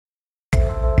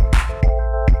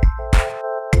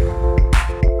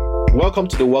Welcome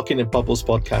to the Walking in Purpose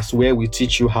podcast, where we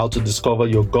teach you how to discover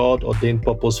your God-ordained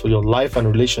purpose for your life and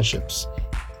relationships.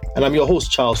 And I'm your host,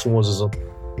 Charles Moses.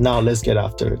 Now let's get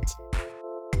after it.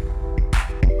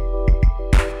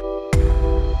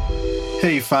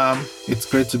 Hey fam, it's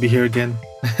great to be here again.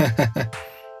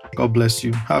 God bless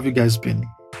you. How have you guys been?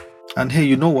 And hey,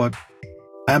 you know what?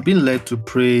 I have been led to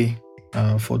pray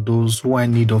for those who are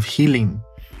in need of healing.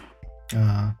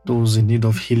 Those in need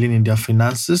of healing in their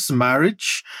finances,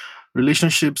 marriage,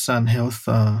 relationships, and health.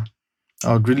 I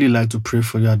would really like to pray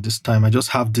for you at this time. I just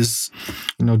have this,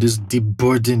 this deep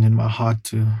burden in my heart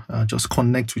to just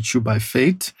connect with you by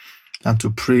faith and to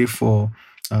pray for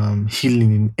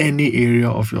healing in any area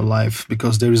of your life,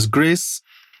 because there is grace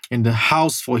in the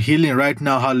house for healing right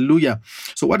now. Hallelujah.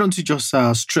 So why don't you just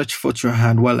stretch forth your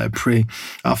hand while I pray.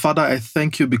 Father, I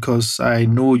thank you because I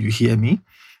know you hear me.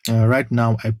 Right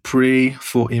now, I pray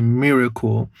for a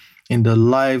miracle in the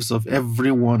lives of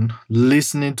everyone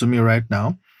listening to me right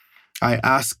now. I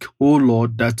ask, oh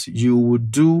Lord, that you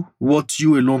would do what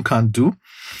you alone can do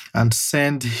and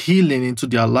send healing into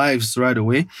their lives right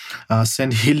away.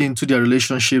 Send healing to their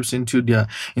relationships, into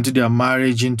their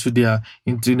marriage, into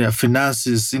their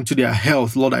finances, into their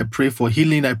health. Lord, I pray for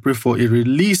healing. I pray for a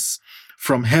release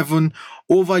from heaven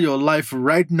over your life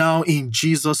right now in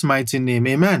Jesus' mighty name.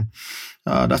 Amen.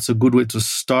 That's a good way to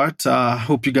start.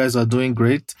 Hope you guys are doing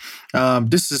great.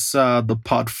 This is the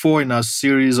part 4 in our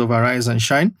series of Arise and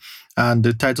Shine. And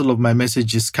the title of my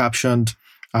message is captioned,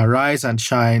 Arise and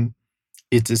Shine.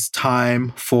 It is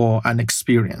time for an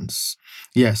experience.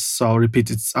 Yes, so I'll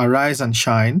repeat. It's Arise and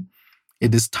Shine.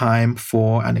 It is time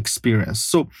for an experience.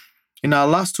 So in our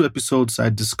last 2 episodes, I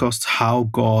discussed how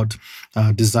God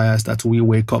desires that we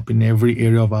wake up in every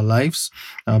area of our lives.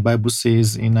 Bible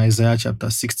says in Isaiah chapter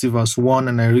 60, verse 1,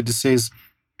 and I read, it says,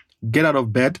 "Get out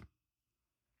of bed,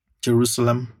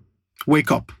 Jerusalem,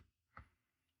 wake up.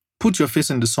 Put your face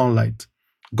in the sunlight.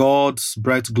 God's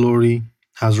bright glory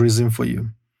has risen for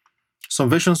you." Some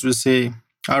versions will say,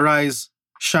 "Arise,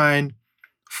 shine,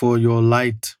 for your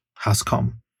light has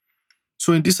come."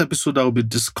 So in this episode, I will be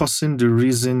discussing the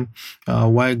reason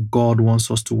why God wants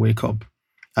us to wake up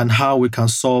and how we can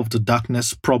solve the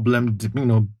darkness problem,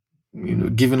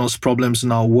 giving us problems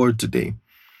in our world today.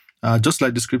 Just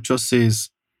like the scripture says,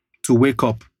 to wake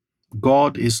up.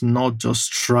 God is not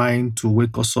just trying to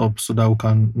wake us up so that we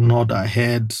can nod our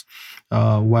heads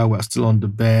while we're still on the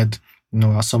bed,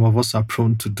 as some of us are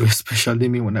prone to do, especially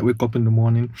me when I wake up in the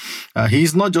morning.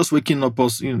 He's not just waking up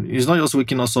us, he's not just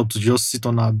waking us up to just sit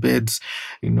on our beds,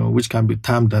 which can be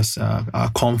termed as our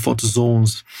comfort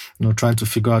zones, trying to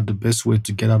figure out the best way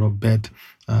to get out of bed.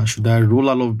 Should I roll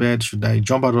out of bed? Should I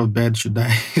jump out of bed? Should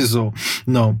I? So,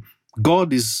 no,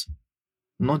 God is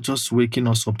not just waking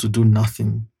us up to do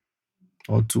nothing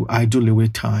or to idle away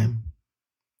time.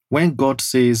 When God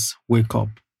says, wake up,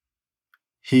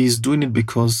 He is doing it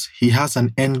because He has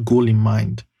an end goal in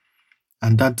mind.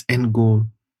 And that end goal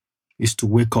is to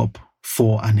wake up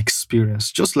for an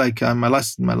experience. Just like in our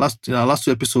last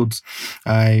 2 episodes,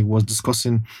 I was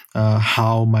discussing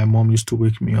how my mom used to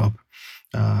wake me up.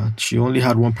 She only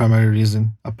had one primary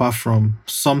reason, apart from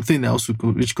something else,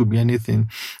 which could be anything.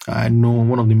 I know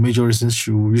one of the major reasons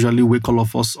she would usually wake all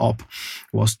of us up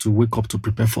was to wake up to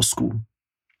prepare for school.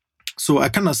 So I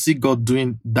kind of see God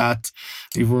doing that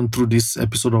even through this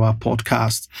episode of our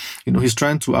podcast. He's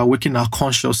trying to awaken our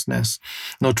consciousness,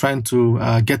 trying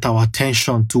to get our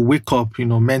attention to wake up,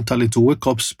 mentally, to wake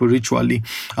up spiritually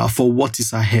for what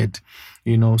is ahead.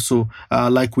 So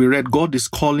like we read, God is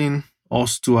calling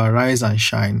us to arise and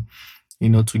shine,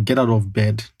 to get out of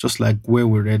bed, just like where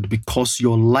we read, because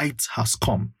your light has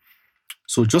come.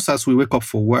 So just as we wake up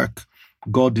for work,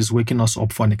 God is waking us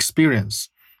up for an experience.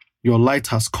 Your light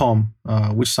has come,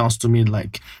 which sounds to me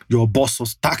like your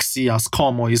boss's taxi has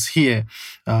come or is here.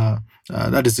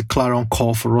 That is a clarion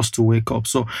call for us to wake up.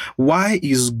 So why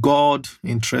is God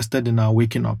interested in our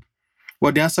waking up?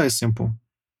 Well, the answer is simple.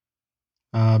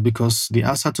 Because the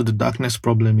answer to the darkness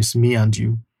problem is me and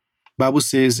you. Bible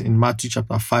says in Matthew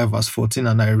chapter 5, verse 14,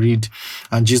 and I read,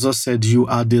 and Jesus said, "You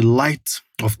are the light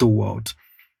of the world."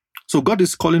 So God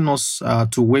is calling us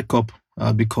to wake up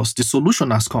because the solution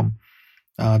has come.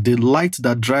 The light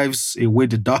that drives away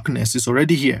the darkness is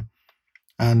already here.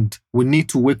 And we need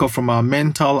to wake up from our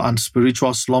mental and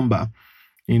spiritual slumber,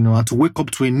 and to wake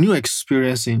up to a new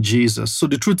experience in Jesus. So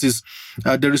the truth is,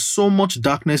 there is so much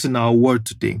darkness in our world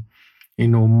today.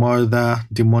 Murder,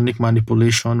 demonic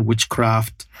manipulation,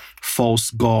 witchcraft, false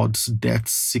gods,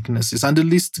 deaths, sicknesses, and the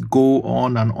list go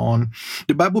on and on.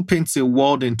 The Bible paints a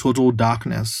world in total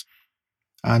darkness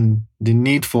and the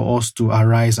need for us to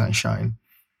arise and shine.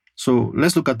 So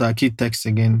let's look at our key text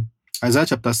again. Isaiah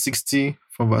chapter 60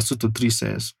 from verse 2 to 3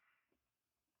 says,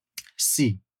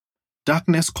 "See,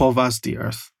 darkness covers the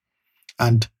earth,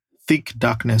 and thick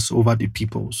darkness over the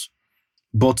peoples.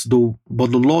 But the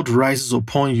Lord rises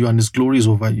upon you, and his glory is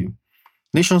over you.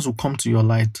 Nations will come to your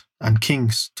light, and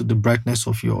kings to the brightness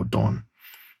of your dawn."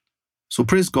 So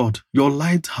praise God, your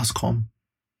light has come.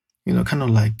 Kind of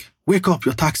like, wake up,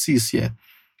 your taxi is here.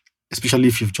 Especially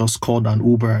if you've just called an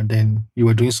Uber and then you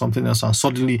were doing something else, and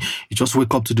suddenly you just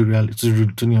wake up to the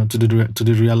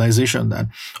realization that,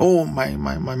 oh,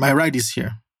 my ride is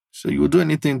here. So you will do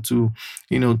anything to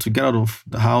get out of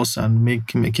the house and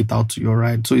make it out to your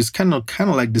ride. So it's kind of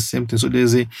like the same thing. So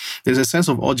there's a sense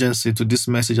of urgency to this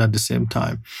message at the same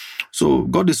time. So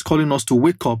God is calling us to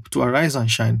wake up, to arise and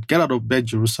shine. Get out of bed,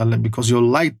 Jerusalem, because your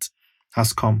light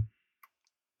has come.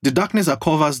 The darkness that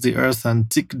covers the earth and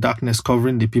thick darkness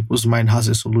covering the people's mind has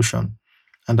a solution.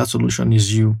 And that solution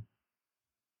is you.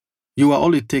 You are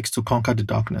all it takes to conquer the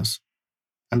darkness.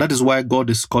 And that is why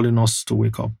God is calling us to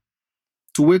wake up.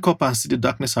 To wake up and see the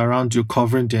darkness around you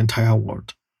covering the entire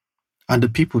world. And the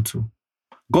people too.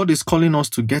 God is calling us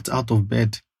to get out of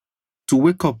bed. To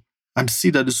wake up and see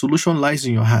that the solution lies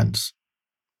in your hands.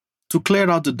 To clear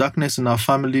out the darkness in our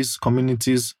families,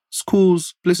 communities,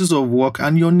 schools, places of work,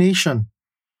 and your nation.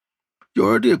 You're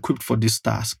already equipped for this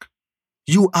task.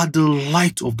 You are the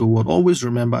light of the world. Always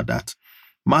remember that.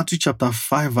 Matthew chapter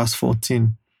 5 verse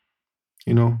 14.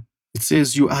 It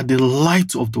says you are the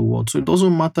light of the world. So it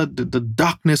doesn't matter the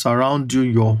darkness around you,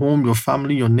 your home, your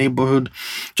family, your neighborhood.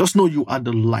 Just know you are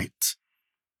the light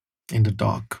in the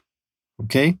dark.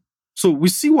 Okay? So we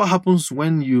see what happens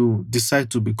when you decide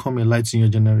to become a light in your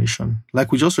generation.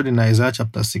 Like we just read in Isaiah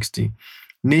chapter 60.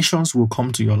 Nations will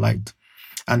come to your light,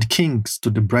 and kings to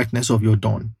the brightness of your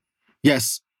dawn.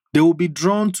 Yes, they will be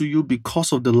drawn to you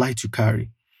because of the light you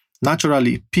carry.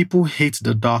 Naturally, people hate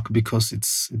the dark because it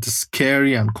is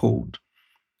scary and cold.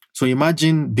 So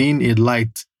imagine being a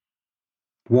light,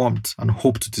 warmth, and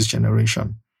hope to this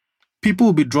generation. People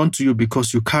will be drawn to you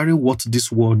because you carry what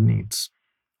this world needs: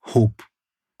 hope.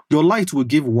 Your light will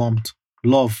give warmth,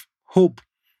 love, hope,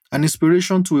 and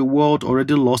inspiration to a world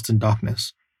already lost in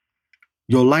darkness.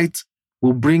 Your light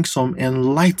will bring some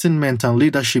enlightenment and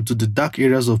leadership to the dark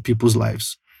areas of people's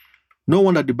lives. No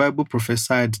wonder the Bible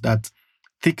prophesied that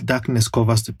thick darkness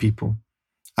covers the people.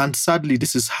 And sadly,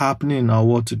 this is happening in our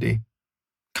world today.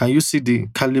 Can you see the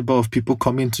caliber of people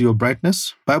coming to your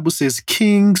brightness? Bible says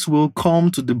kings will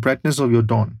come to the brightness of your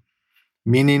dawn,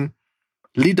 meaning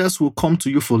leaders will come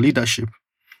to you for leadership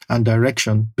and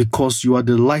direction because you are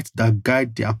the light that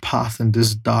guides their path in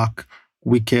this dark,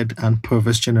 wicked, and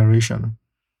perverse generation.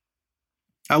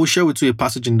 I will share with you a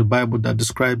passage in the Bible that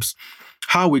describes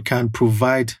how we can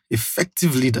provide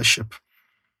effective leadership,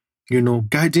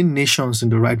 guiding nations in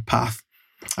the right path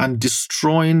and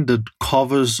destroying the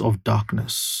covers of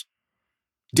darkness.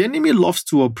 The enemy loves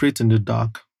to operate in the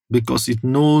dark because it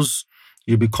knows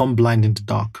you become blind in the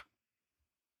dark.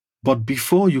 But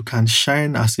before you can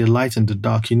shine as a light in the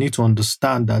dark, you need to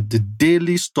understand that the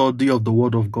daily study of the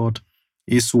Word of God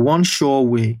is one sure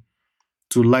way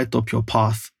to light up your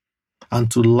path and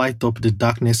to light up the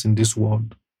darkness in this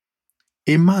world.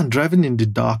 A man driving in the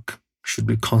dark should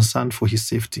be concerned for his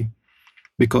safety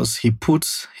because he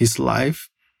puts his life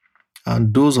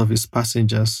and those of his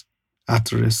passengers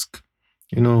at risk.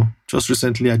 Just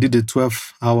recently I did a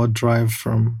 12-hour drive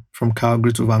from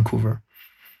Calgary to Vancouver.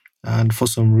 And for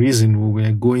some reason, we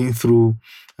were going through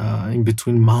in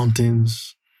between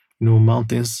mountains,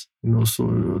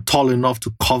 so tall enough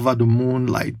to cover the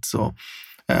moonlight. So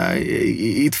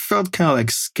it felt kind of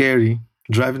like scary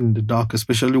driving in the dark,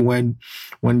 especially when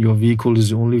your vehicle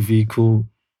is the only vehicle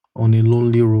on a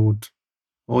lonely road.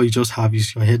 All you just have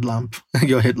is your headlamp,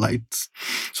 your headlights.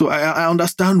 So I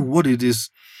understand what it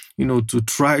is, to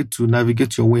try to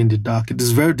navigate your way in the dark. It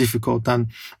is very difficult. And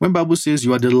when Bible says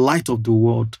you are the light of the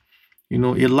world,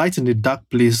 a light in a dark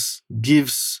place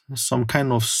gives some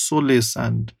kind of solace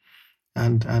and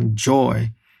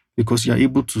joy because you are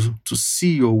able to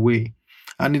see your way.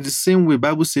 And in the same way,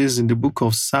 Bible says in the book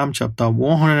of Psalm chapter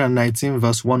 119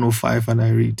 verse 105, and I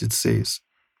read, it says,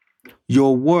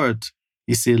 "Your word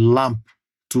is a lamp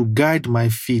to guide my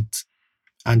feet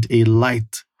and a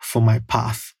light for my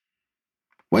path."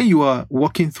 When you are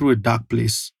walking through a dark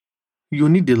place, you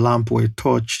need a lamp or a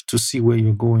torch to see where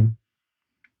you're going.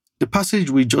 The passage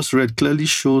we just read clearly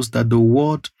shows that the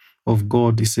word of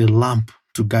God is a lamp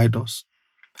to guide us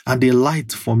and a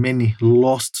light for many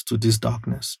lost to this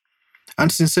darkness.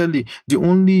 And sincerely, the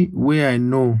only way I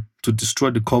know to destroy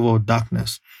the cover of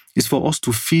darkness is for us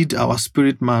to feed our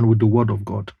spirit man with the word of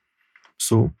God.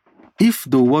 So, if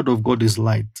the word of God is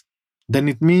light, then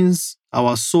it means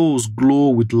our souls glow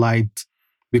with light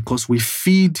because we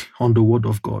feed on the word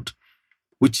of God,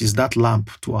 which is that lamp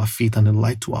to our feet and a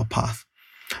light to our path.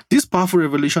 This powerful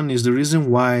revelation is the reason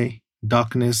why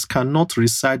darkness cannot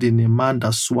reside in a man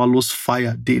that swallows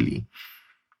fire daily,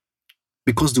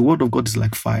 because the word of God is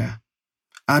like fire.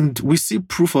 And we see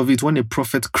proof of it when a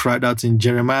prophet cried out in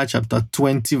Jeremiah chapter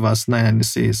 20, verse 9, and it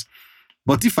says,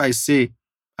 "But if I say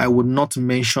I would not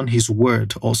mention his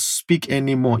word or speak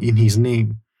any more in his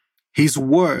name, his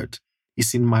word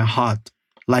is in my heart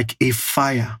like a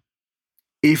fire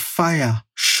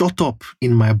shut up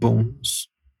in my bones.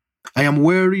 I am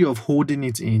weary of holding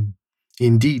it in.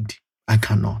 Indeed, I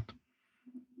cannot."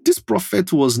 This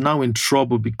prophet was now in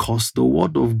trouble because the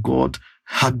word of God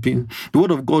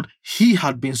he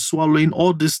had been swallowing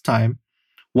all this time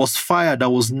was fire that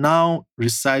was now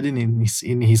residing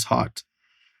in his heart.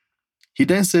 He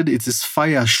then said it is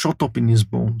fire shut up in his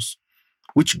bones,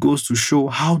 which goes to show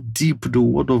how deep the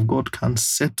word of God can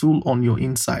settle on your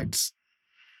insides.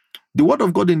 The word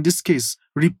of God in this case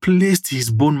replaced his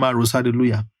bone marrows.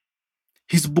 Hallelujah.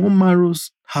 His bone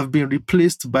marrows have been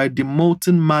replaced by the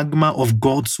molten magma of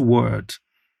God's word.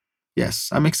 Yes,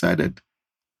 I'm excited.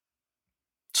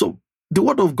 So the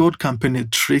word of God can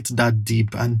penetrate that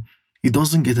deep, and it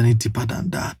doesn't get any deeper than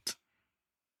that.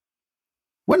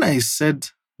 When I said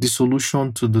the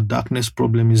solution to the darkness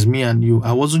problem is me and you,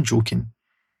 I wasn't joking.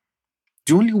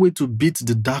 The only way to beat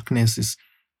the darkness is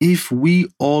if we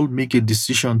all make a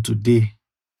decision today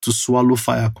to swallow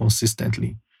fire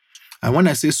consistently. And when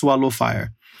I say swallow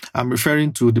fire, I'm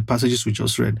referring to the passages we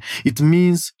just read. It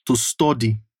means to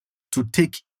study, to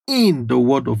take in the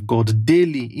word of God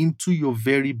daily into your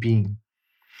very being.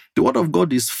 The word of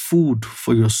God is food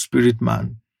for your spirit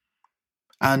man.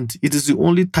 And it is the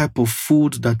only type of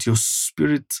food that your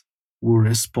spirit will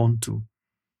respond to.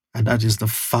 And that is the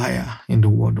fire in the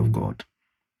word of God.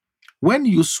 When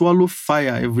you swallow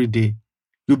fire every day,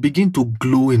 you begin to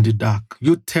glow in the dark.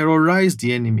 You terrorize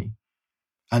the enemy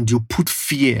and you put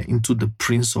fear into the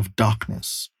prince of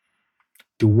darkness,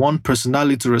 the one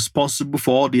personality responsible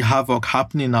for all the havoc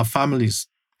happening in our families,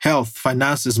 health,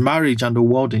 finances, marriage, and the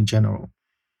world in general.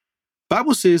 The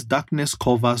Bible says darkness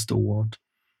covers the world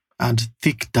and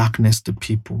thick darkness the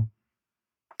people.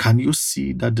 Can you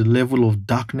see that the level of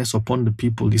darkness upon the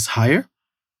people is higher?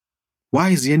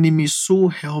 Why is the enemy so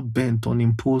hell-bent on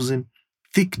imposing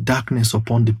thick darkness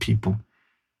upon the people?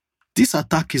 This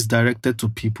attack is directed to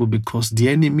people because the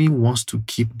enemy wants to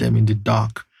keep them in the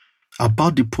dark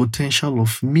about the potential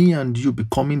of me and you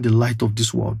becoming the light of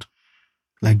this world,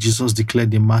 like Jesus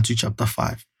declared in Matthew chapter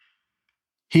 5.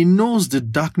 He knows the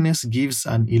darkness gives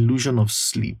an illusion of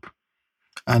sleep.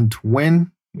 And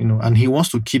and he wants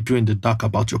to keep you in the dark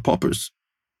about your purpose,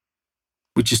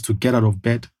 which is to get out of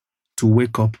bed, to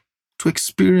wake up, to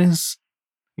experience,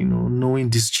 knowing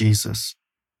this Jesus.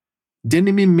 The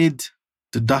enemy made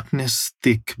the darkness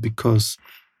thick because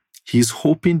he's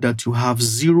hoping that you have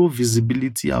zero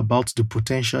visibility about the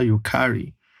potential you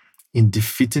carry in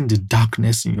defeating the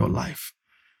darkness in your life.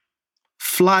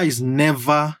 Flies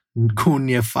never go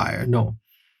near fire. No.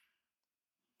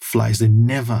 Flies, they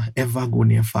never, ever go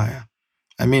near fire.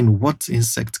 I mean, what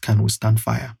insect can withstand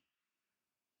fire?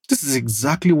 This is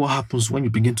exactly what happens when you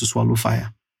begin to swallow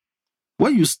fire.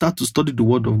 When you start to study the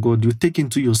word of God, you take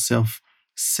into yourself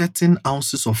certain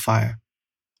ounces of fire.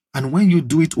 And when you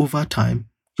do it over time,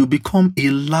 you become a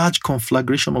large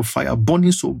conflagration of fire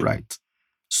burning so bright,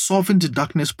 solving the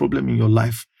darkness problem in your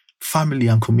life, family,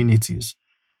 and communities.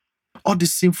 All the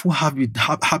sinful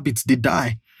habits, they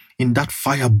die in that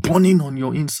fire burning on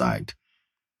your inside,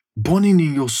 burning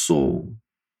in your soul.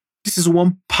 This is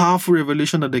one powerful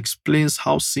revelation that explains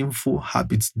how sinful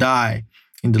habits die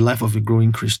in the life of a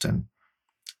growing Christian.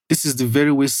 This is the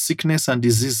very way sickness and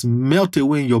disease melt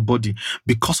away in your body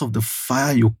because of the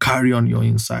fire you carry on your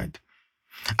inside.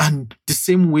 And the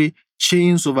same way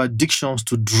chains of addictions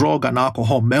to drug and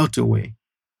alcohol melt away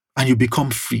and you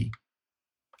become free.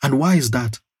 And why is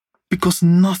that? Because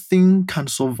nothing can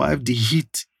survive the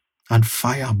heat and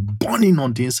fire burning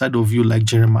on the inside of you like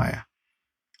Jeremiah.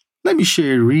 Let me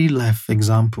share a real-life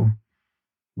example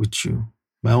with you,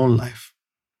 my own life.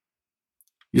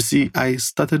 You see, I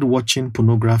started watching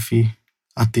pornography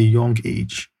at a young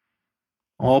age,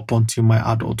 up until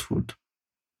my adulthood.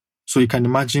 So you can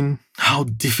imagine how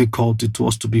difficult it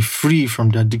was to be free from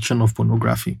the addiction of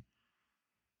pornography.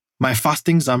 My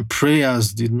fastings and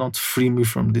prayers did not free me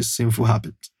from this sinful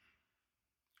habit.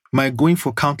 My going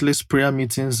for countless prayer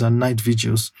meetings and night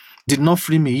vigils did not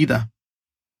free me either.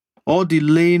 All the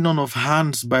laying on of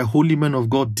hands by holy men of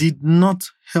God did not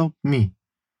help me.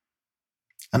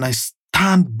 And I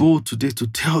stand bold today to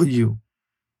tell you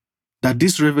that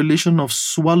this revelation of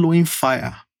swallowing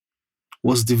fire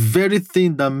was the very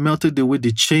thing that melted away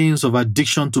the chains of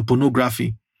addiction to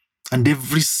pornography and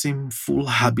every sinful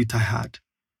habit I had.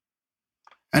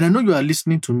 And I know you are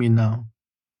listening to me now,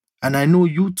 and I know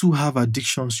you too have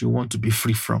addictions you want to be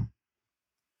free from.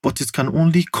 But it can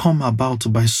only come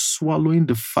about by swallowing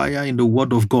the fire in the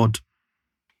Word of God.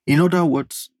 In other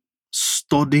words,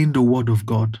 studying the Word of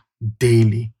God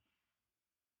daily.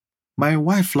 My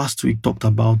wife last week talked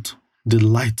about the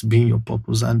light being your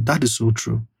purpose, and that is so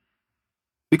true.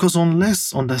 Because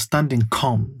unless understanding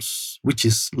comes, which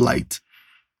is light,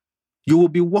 you will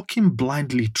be walking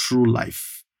blindly through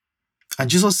life. And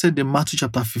Jesus said in Matthew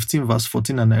chapter 15, verse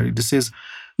 14, and I read, it says,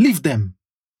 "Leave them.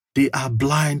 They are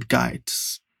blind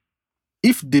guides.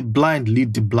 If the blind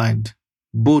lead the blind,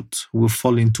 both will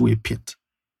fall into a pit."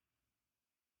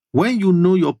 When you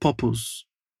know your purpose,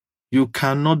 you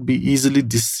cannot be easily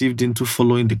deceived into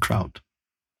following the crowd.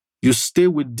 You stay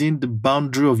within the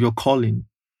boundary of your calling,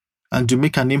 and you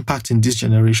make an impact in this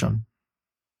generation.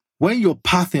 When your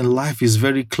path in life is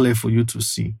very clear for you to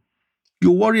see,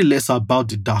 you worry less about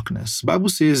the darkness. The Bible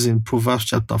says in Proverbs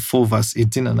chapter 4, verse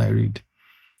 18, and I read,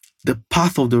 "The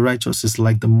path of the righteous is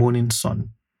like the morning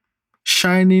sun,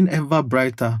 shining ever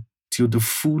brighter till the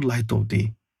full light of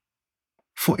day."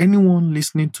 For anyone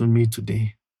listening to me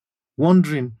today,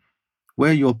 wondering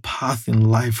where your path in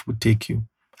life will take you,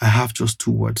 I have just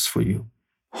two words for you.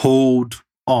 Hold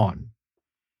on.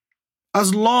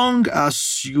 As long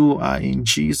as you are in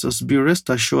Jesus, be rest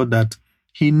assured that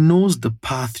He knows the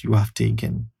path you have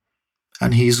taken,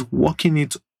 and He's working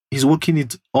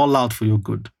it all out for your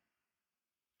good.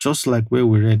 Just like where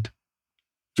we read,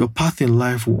 your path in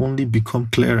life will only become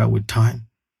clearer with time,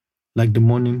 like the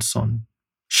morning sun,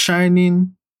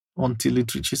 shining until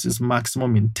it reaches its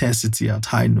maximum intensity at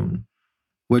high noon,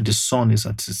 where the sun is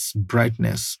at its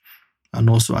brightness and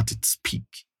also at its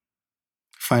peak.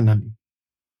 Finally,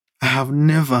 I have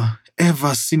never,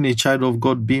 ever seen a child of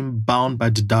God being bound by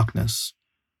the darkness.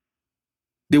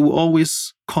 They will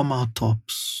always come out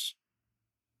tops.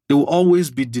 They will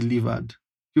always be delivered.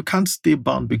 You can't stay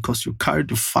bound because you carry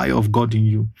the fire of God in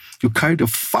you. You carry the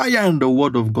fire and the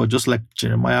word of God, just like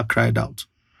Jeremiah cried out.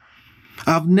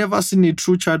 I've never seen a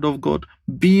true child of God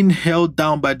being held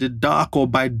down by the dark or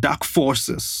by dark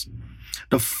forces.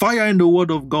 The fire in the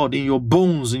word of God in your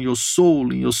bones, in your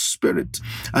soul, in your spirit,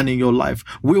 and in your life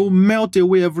will melt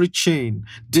away every chain,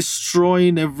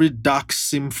 destroying every dark,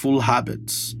 sinful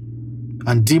habits.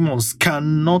 And demons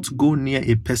cannot go near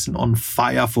a person on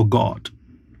fire for God.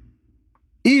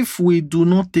 If we do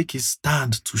not take a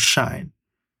stand to shine,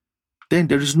 then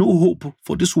there is no hope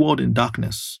for this world in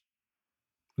darkness.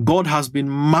 God has been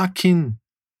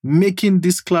making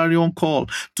this clarion call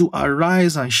to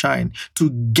arise and shine, to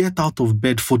get out of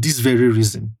bed for this very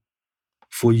reason,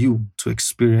 for you to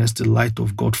experience the light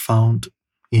of God found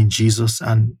in Jesus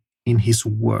and in His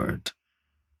Word.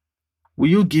 Will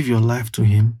you give your life to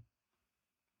Him?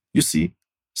 You see,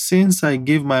 since I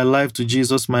gave my life to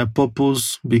Jesus, my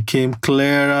purpose became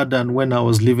clearer than when I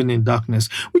was living in darkness,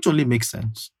 which only makes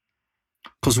sense.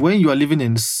 Because when you are living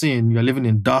in sin, you are living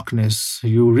in darkness,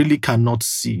 you really cannot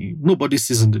see. Nobody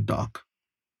sees in the dark.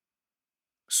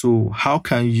 So how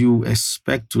can you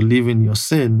expect to live in your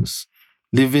sins,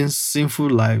 living sinful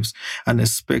lives, and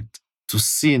expect to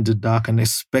see in the dark and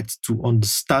expect to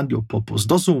understand your purpose? It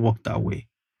doesn't work that way.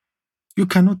 You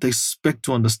cannot expect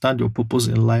to understand your purpose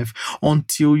in life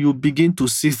until you begin to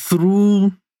see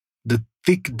through the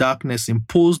thick darkness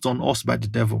imposed on us by the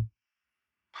devil.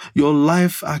 Your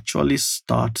life actually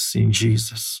starts in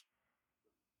Jesus.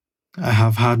 I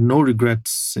have had no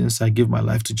regrets since I gave my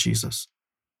life to Jesus.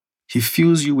 He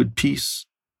fills you with peace,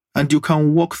 and you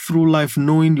can walk through life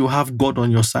knowing you have God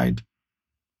on your side.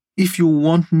 If you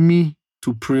want me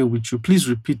to pray with you, please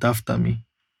repeat after me.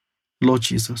 Lord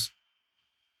Jesus,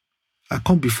 I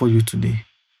come before you today.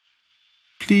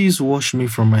 Please wash me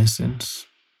from my sins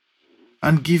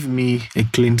and give me a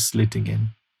clean slate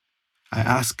again. I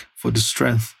ask for the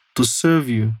strength to serve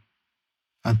you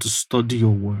and to study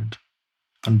your word.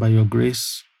 And by your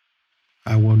grace,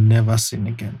 I will never sin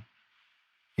again.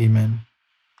 Amen.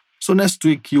 So next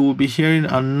week, you will be hearing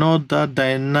another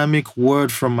dynamic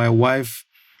word from my wife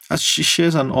as she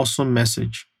shares an awesome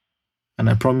message. And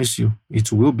I promise you,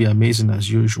 it will be amazing as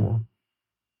usual.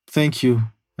 Thank you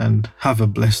and have a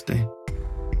blessed day.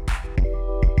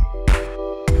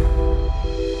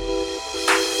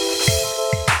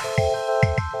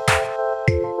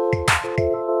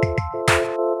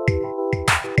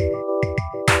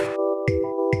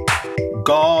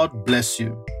 God bless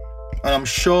you. And I'm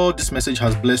sure this message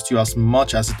has blessed you as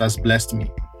much as it has blessed me.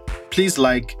 Please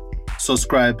like,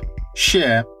 subscribe,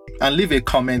 share, and leave a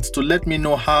comment to let me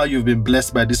know how you've been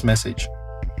blessed by this message.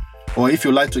 Or if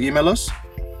you'd like to email us,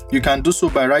 you can do so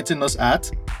by writing us at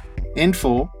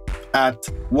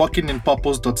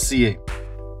info@walkinginpurpose.ca.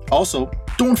 Also,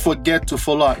 don't forget to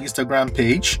follow our Instagram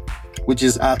page, which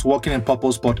is at Walking in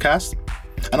Purpose Podcast,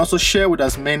 and also share with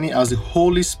as many as the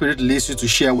Holy Spirit leads you to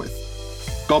share with.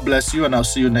 God bless you, and I'll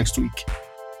see you next week.